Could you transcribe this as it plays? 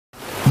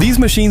These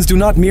machines do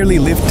not merely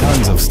lift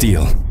tons of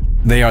steel.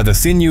 They are the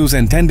sinews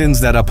and tendons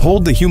that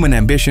uphold the human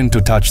ambition to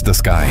touch the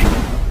sky.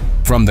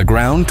 From the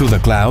ground to the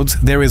clouds,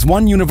 there is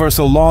one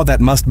universal law that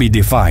must be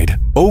defied,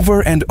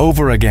 over and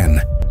over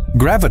again: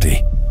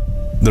 gravity.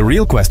 The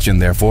real question,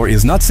 therefore,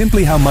 is not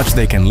simply how much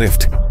they can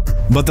lift,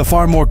 but the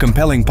far more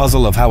compelling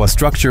puzzle of how a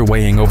structure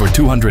weighing over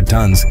 200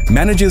 tons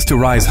manages to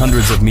rise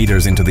hundreds of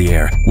meters into the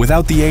air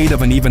without the aid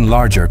of an even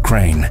larger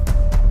crane.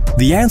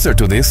 The answer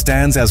to this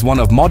stands as one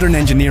of modern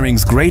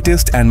engineering's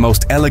greatest and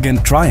most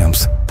elegant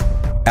triumphs.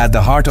 At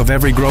the heart of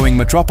every growing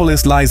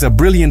metropolis lies a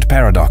brilliant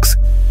paradox: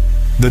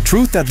 the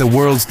truth that the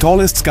world's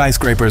tallest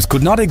skyscrapers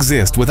could not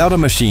exist without a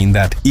machine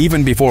that,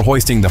 even before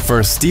hoisting the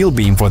first steel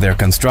beam for their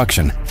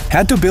construction,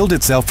 had to build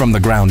itself from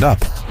the ground up.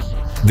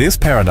 This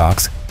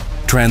paradox,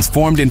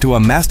 transformed into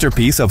a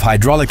masterpiece of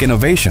hydraulic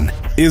innovation,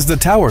 is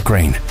the tower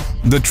crane,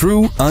 the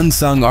true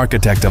unsung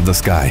architect of the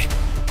sky.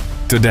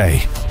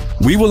 Today,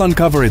 we will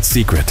uncover its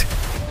secret.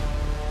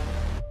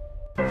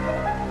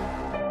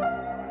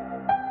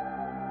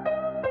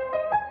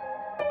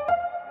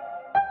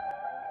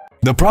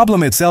 The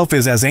problem itself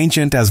is as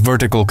ancient as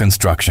vertical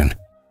construction.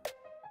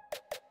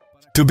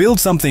 To build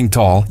something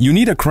tall, you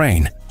need a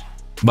crane.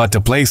 But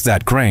to place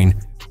that crane,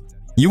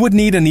 you would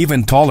need an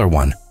even taller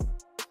one.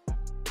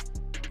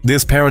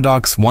 This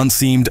paradox once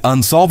seemed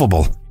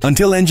unsolvable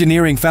until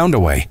engineering found a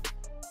way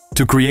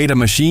to create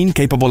a machine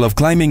capable of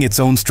climbing its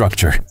own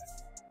structure.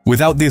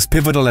 Without this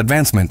pivotal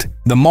advancement,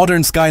 the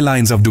modern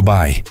skylines of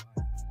Dubai,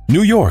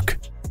 New York,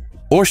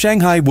 or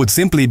Shanghai would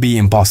simply be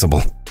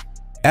impossible.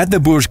 At the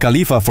Burj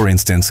Khalifa, for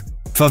instance,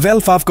 Favel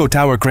Favco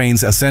tower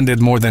cranes ascended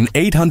more than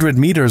 800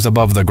 meters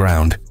above the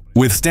ground,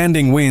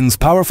 withstanding winds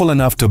powerful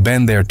enough to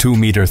bend their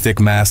 2-meter-thick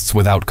masts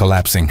without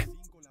collapsing.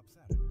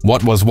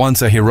 What was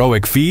once a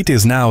heroic feat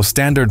is now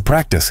standard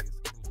practice.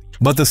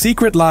 But the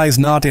secret lies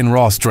not in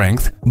raw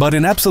strength, but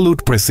in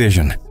absolute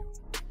precision.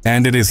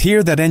 And it is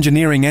here that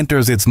engineering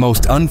enters its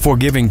most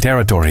unforgiving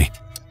territory: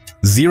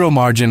 zero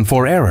margin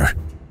for error.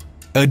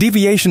 A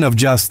deviation of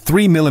just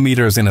 3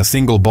 millimeters in a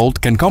single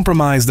bolt can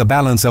compromise the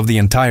balance of the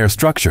entire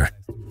structure.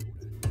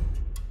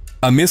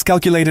 A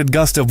miscalculated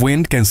gust of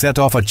wind can set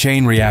off a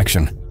chain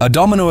reaction, a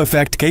domino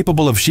effect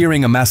capable of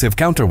shearing a massive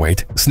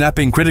counterweight,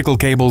 snapping critical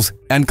cables,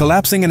 and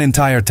collapsing an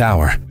entire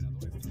tower.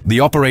 The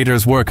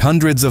operators work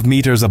hundreds of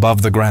meters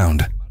above the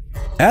ground.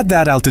 At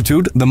that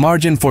altitude, the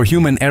margin for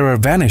human error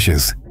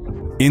vanishes.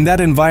 In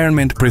that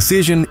environment,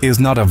 precision is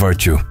not a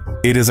virtue.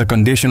 It is a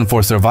condition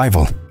for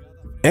survival.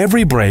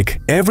 Every brake,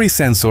 every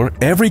sensor,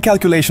 every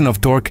calculation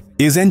of torque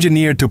is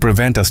engineered to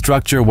prevent a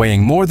structure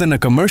weighing more than a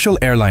commercial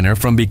airliner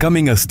from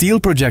becoming a steel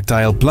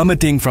projectile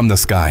plummeting from the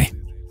sky.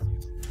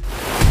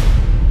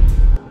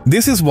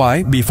 This is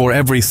why, before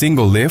every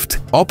single lift,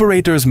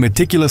 operators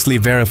meticulously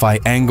verify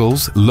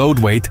angles, load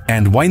weight,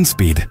 and wind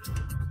speed.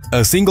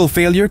 A single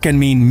failure can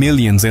mean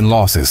millions in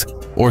losses,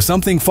 or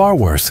something far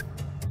worse.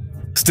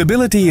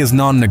 Stability is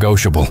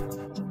non-negotiable.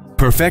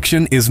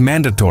 Perfection is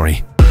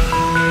mandatory.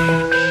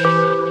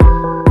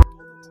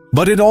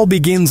 But it all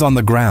begins on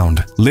the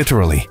ground,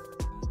 literally.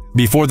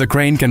 Before the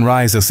crane can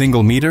rise a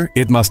single meter,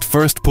 it must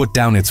first put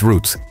down its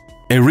roots.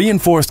 A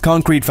reinforced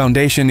concrete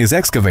foundation is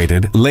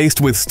excavated, laced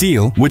with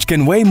steel, which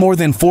can weigh more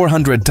than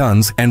 400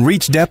 tons and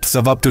reach depths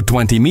of up to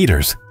 20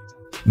 meters.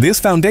 This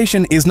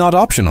foundation is not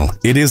optional.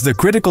 It is the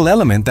critical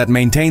element that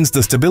maintains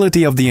the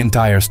stability of the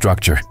entire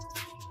structure.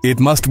 It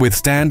must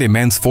withstand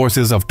immense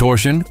forces of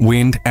torsion,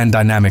 wind, and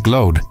dynamic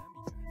load.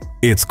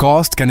 Its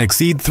cost can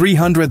exceed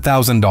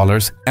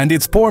 $300,000, and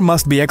its pour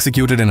must be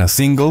executed in a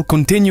single,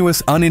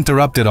 continuous,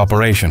 uninterrupted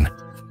operation.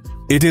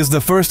 It is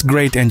the first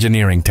great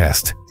engineering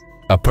test.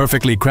 A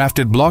perfectly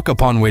crafted block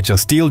upon which a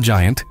steel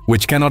giant,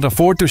 which cannot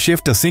afford to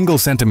shift a single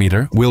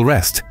centimeter, will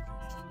rest.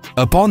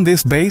 Upon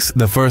this base,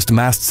 the first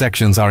mast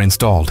sections are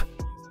installed.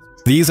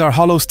 These are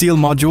hollow steel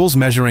modules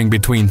measuring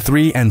between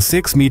 3 and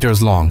 6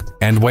 meters long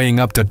and weighing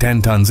up to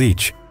 10 tons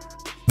each.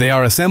 They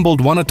are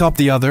assembled one atop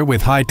the other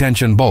with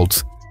high-tension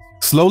bolts,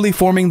 slowly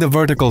forming the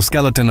vertical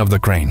skeleton of the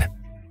crane.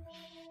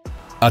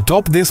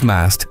 Atop this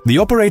mast, the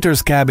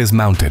operator's cab is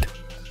mounted,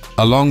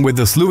 along with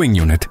the slewing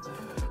unit,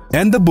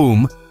 and the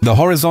boom, the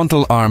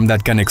horizontal arm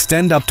that can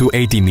extend up to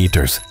 80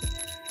 meters.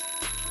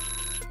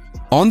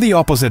 On the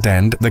opposite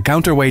end, the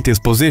counterweight is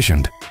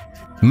positioned.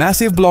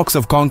 Massive blocks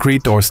of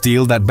concrete or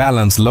steel that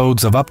balance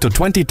loads of up to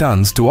 20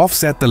 tons to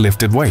offset the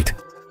lifted weight.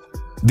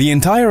 The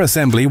entire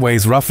assembly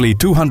weighs roughly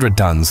 200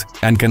 tons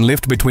and can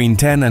lift between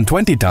 10 and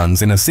 20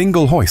 tons in a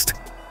single hoist.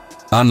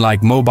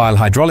 Unlike mobile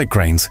hydraulic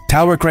cranes,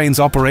 tower cranes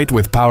operate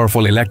with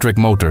powerful electric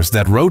motors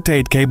that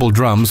rotate cable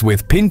drums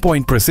with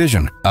pinpoint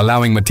precision,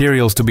 allowing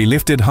materials to be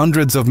lifted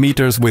hundreds of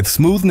meters with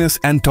smoothness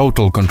and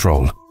total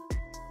control.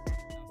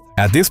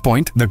 At this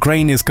point, the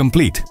crane is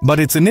complete, but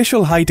its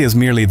initial height is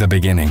merely the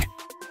beginning.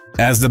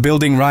 As the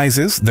building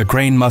rises, the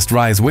crane must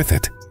rise with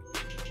it.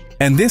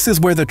 And this is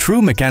where the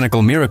true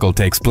mechanical miracle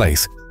takes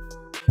place.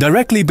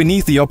 Directly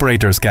beneath the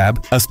operator's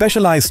cab, a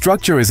specialized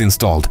structure is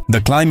installed, the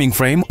climbing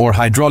frame or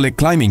hydraulic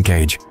climbing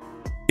cage.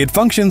 It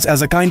functions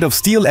as a kind of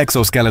steel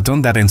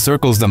exoskeleton that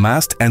encircles the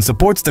mast and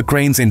supports the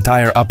crane's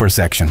entire upper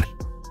section.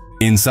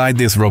 Inside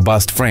this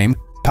robust frame,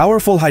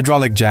 powerful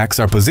hydraulic jacks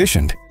are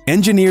positioned,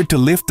 engineered to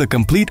lift the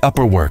complete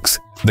upper works,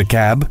 the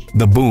cab,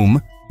 the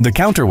boom, the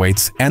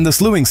counterweights, and the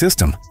slewing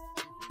system.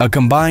 A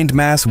combined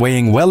mass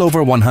weighing well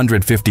over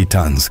 150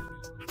 tons.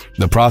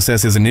 The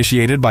process is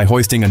initiated by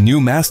hoisting a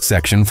new mast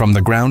section from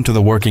the ground to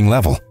the working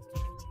level.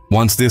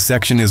 Once this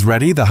section is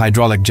ready, the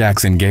hydraulic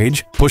jacks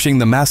engage, pushing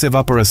the massive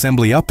upper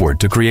assembly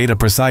upward to create a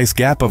precise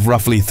gap of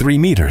roughly 3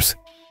 meters.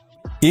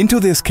 Into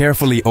this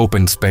carefully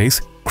opened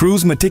space,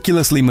 crews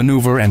meticulously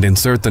maneuver and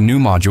insert the new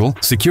module,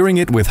 securing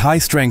it with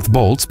high-strength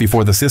bolts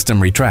before the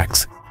system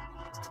retracts.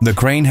 The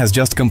crane has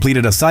just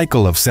completed a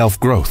cycle of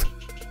self-growth.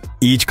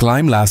 Each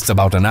climb lasts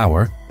about an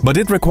hour, but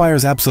it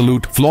requires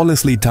absolute,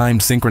 flawlessly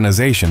timed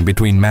synchronization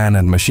between man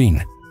and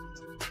machine.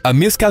 A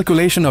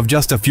miscalculation of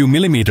just a few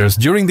millimeters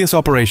during this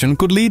operation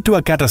could lead to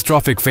a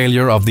catastrophic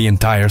failure of the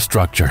entire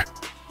structure.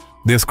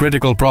 This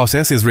critical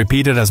process is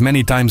repeated as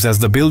many times as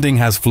the building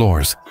has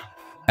floors.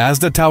 As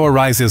the tower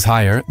rises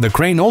higher, the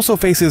crane also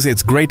faces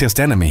its greatest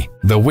enemy,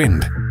 the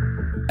wind.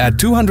 At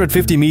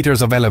 250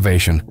 meters of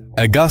elevation,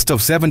 a gust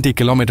of 70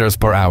 kilometers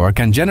per hour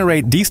can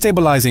generate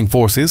destabilizing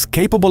forces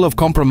capable of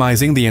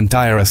compromising the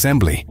entire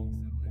assembly.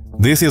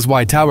 This is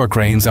why tower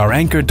cranes are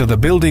anchored to the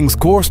building's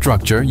core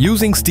structure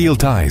using steel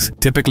ties,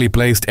 typically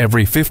placed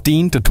every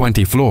 15 to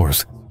 20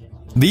 floors.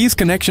 These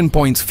connection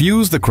points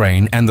fuse the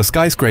crane and the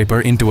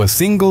skyscraper into a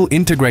single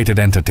integrated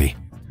entity.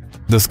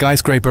 The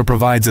skyscraper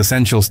provides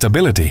essential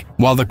stability,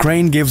 while the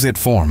crane gives it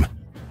form.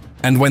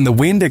 And when the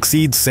wind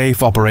exceeds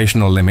safe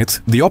operational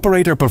limits, the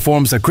operator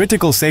performs a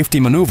critical safety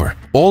maneuver.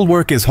 All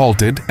work is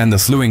halted and the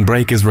slewing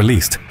brake is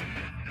released.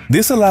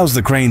 This allows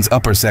the crane's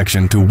upper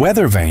section to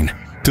weather vane,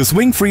 to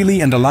swing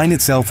freely and align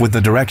itself with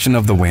the direction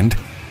of the wind,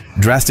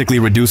 drastically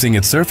reducing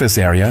its surface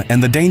area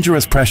and the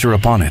dangerous pressure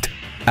upon it.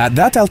 At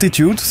that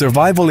altitude,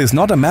 survival is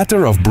not a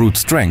matter of brute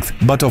strength,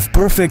 but of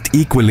perfect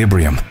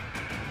equilibrium.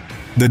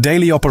 The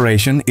daily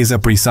operation is a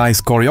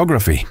precise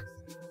choreography.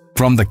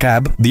 From the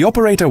cab, the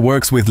operator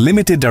works with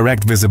limited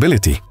direct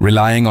visibility,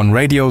 relying on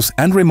radios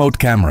and remote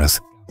cameras.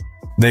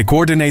 They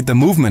coordinate the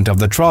movement of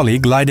the trolley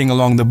gliding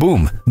along the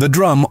boom, the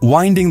drum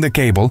winding the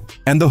cable,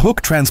 and the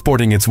hook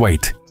transporting its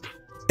weight.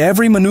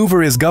 Every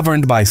maneuver is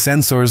governed by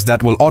sensors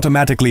that will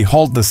automatically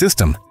halt the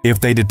system if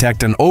they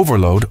detect an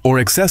overload or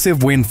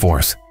excessive wind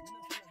force.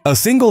 A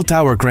single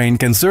tower crane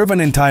can serve an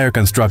entire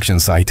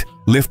construction site,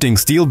 lifting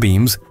steel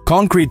beams,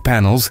 concrete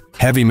panels,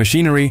 heavy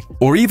machinery,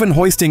 or even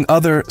hoisting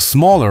other,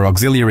 smaller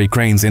auxiliary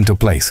cranes into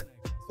place.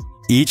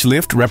 Each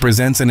lift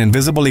represents an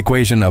invisible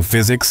equation of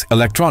physics,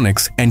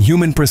 electronics, and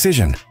human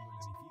precision.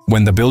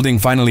 When the building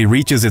finally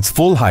reaches its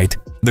full height,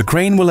 the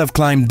crane will have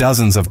climbed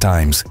dozens of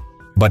times.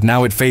 But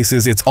now it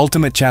faces its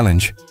ultimate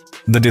challenge,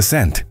 the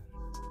descent.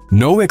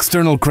 No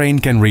external crane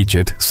can reach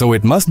it, so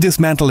it must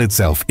dismantle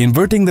itself,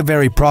 inverting the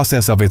very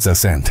process of its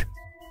ascent.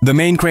 The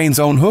main crane's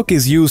own hook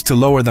is used to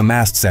lower the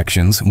mast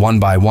sections,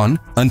 one by one,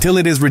 until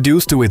it is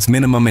reduced to its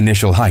minimum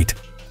initial height.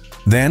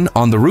 Then,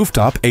 on the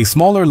rooftop, a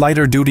smaller,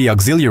 lighter-duty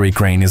auxiliary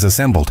crane is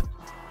assembled.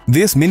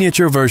 This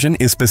miniature version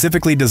is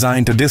specifically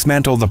designed to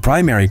dismantle the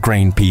primary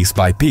crane piece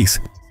by piece.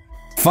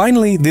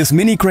 Finally, this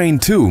mini crane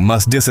too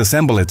must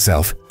disassemble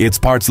itself, its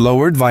parts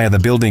lowered via the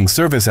building's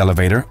service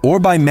elevator or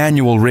by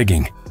manual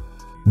rigging.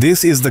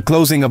 This is the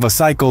closing of a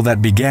cycle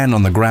that began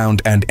on the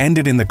ground and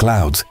ended in the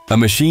clouds, a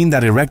machine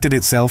that erected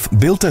itself,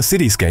 built a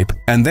cityscape,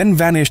 and then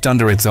vanished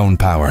under its own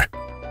power.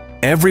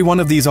 Every one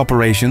of these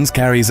operations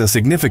carries a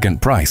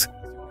significant price.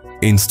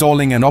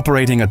 Installing and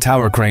operating a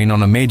tower crane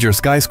on a major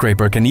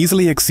skyscraper can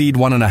easily exceed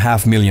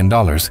 $1.5 million,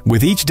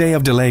 with each day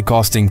of delay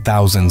costing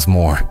thousands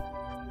more.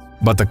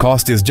 But the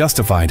cost is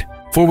justified,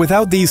 for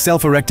without these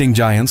self-erecting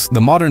giants,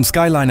 the modern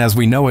skyline as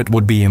we know it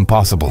would be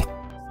impossible.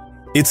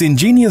 Its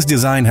ingenious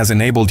design has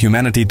enabled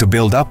humanity to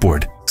build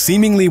upward,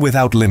 seemingly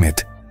without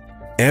limit.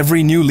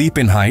 Every new leap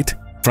in height,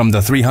 from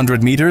the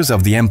 300 meters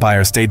of the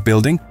Empire State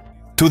Building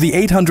to the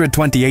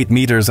 828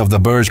 meters of the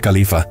Burj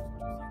Khalifa,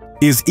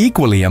 is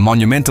equally a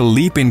monumental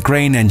leap in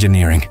crane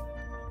engineering.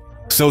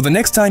 So the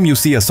next time you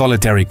see a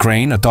solitary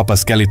crane atop a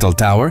skeletal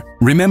tower,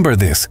 remember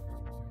this.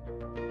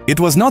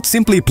 It was not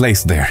simply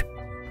placed there.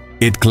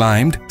 It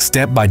climbed,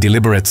 step by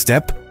deliberate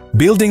step,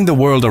 building the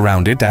world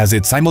around it as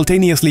it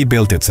simultaneously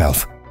built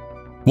itself.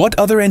 What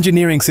other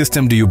engineering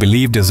system do you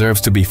believe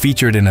deserves to be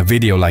featured in a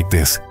video like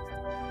this?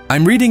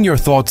 I'm reading your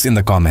thoughts in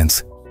the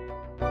comments.